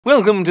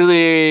Welcome to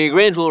the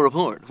gradual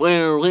report,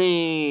 where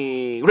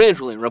we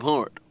gradually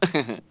report.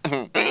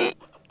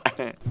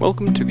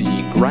 Welcome to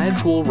the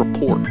gradual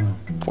report,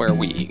 where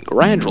we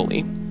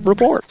gradually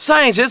report.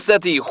 Scientists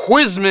at the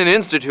Whizman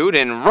Institute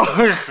in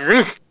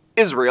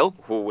Israel.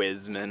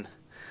 Whizman.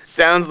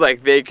 Sounds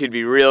like they could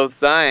be real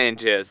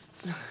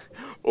scientists.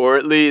 Or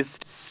at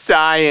least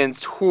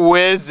science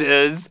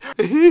whizzes.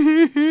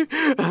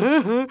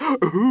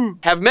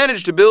 Have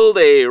managed to build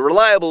a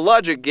reliable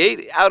logic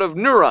gate out of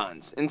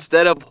neurons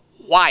instead of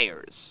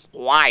wires.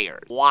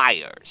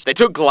 Wires. They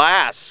took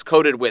glass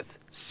coated with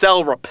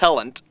cell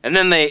repellent, and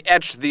then they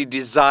etched the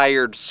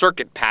desired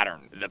circuit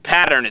pattern. The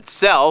pattern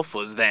itself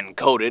was then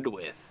coated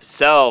with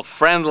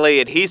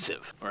cell-friendly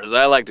adhesive, or as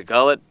I like to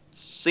call it,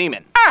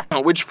 semen,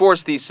 which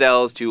forced these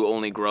cells to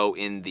only grow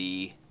in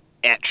the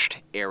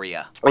etched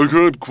area. I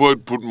can't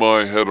quite put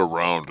my head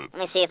around it.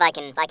 Let me see if I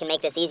can make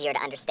this easier to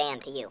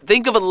understand to you.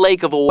 Think of a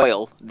lake of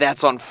oil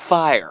that's on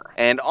fire,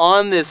 and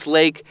on this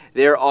lake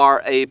there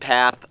are a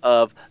path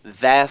of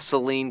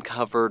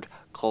Vaseline-covered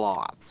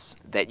cloths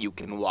that you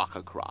can walk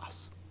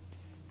across.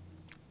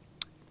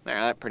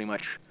 There, that pretty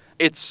much,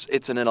 it's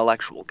an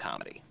intellectual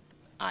comedy.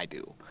 I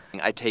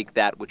take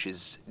that which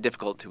is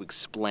difficult to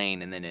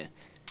explain and then,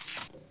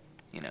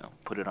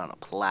 put it on a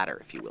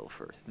platter, if you will,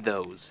 for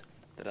those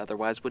that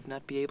otherwise would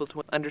not be able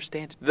to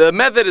understand it. The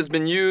method has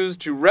been used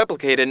to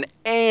replicate an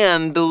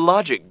AND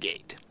logic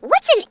gate.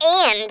 What's an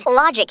AND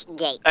logic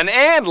gate? An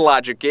AND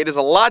logic gate is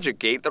a logic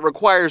gate that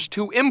requires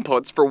two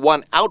inputs for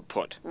one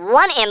output.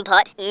 One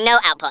input, no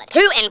output.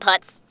 Two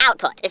inputs,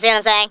 output. You see what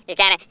I'm saying? You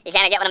kinda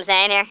get what I'm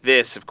saying here?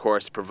 This, of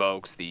course,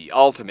 provokes the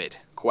ultimate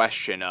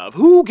question of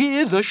who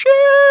gives a shit?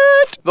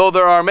 Though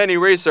there are many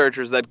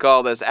researchers that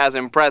call this as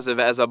impressive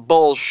as a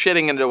bull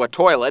shitting into a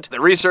toilet, the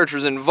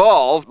researchers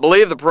involved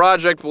believe the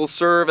project will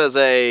serve as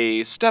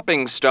a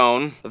stepping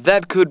stone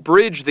that could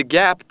bridge the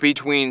gap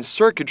between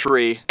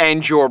circuitry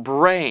and your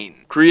brain,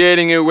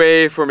 creating a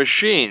way for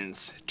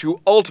machines to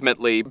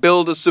ultimately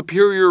build a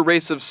superior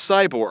race of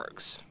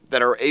cyborgs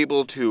that are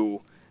able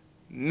to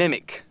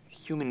mimic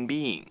human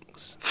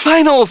beings.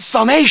 Final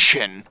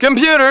summation!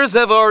 Computers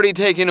have already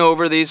taken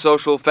over the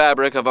social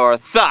fabric of our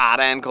thought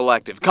and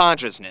collective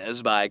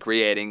consciousness by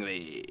creating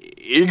the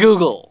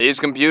Google. These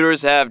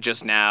computers have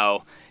just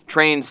now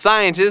trained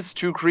scientists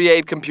to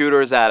create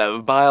computers out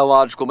of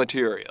biological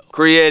material,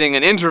 creating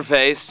an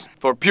interface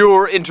for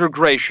pure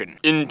integration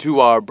into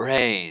our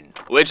brain.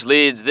 Which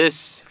leads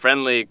this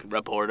friendly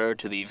reporter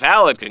to the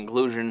valid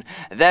conclusion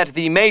that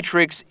the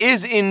Matrix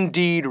is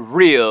indeed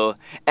real,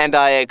 and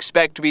I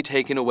expect to be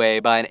taken away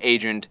by an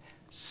agent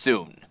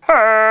soon.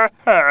 I'll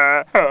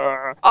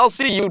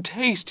see you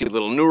tasty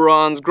little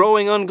neurons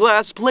growing on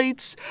glass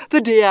plates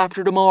the day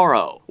after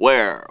tomorrow,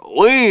 where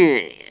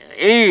we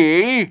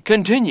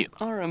continue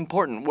our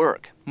important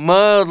work.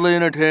 Mildly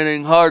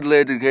entertaining, hardly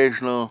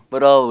educational,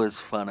 but always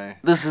funny.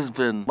 This has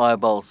been my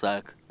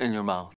ballsack in your mouth.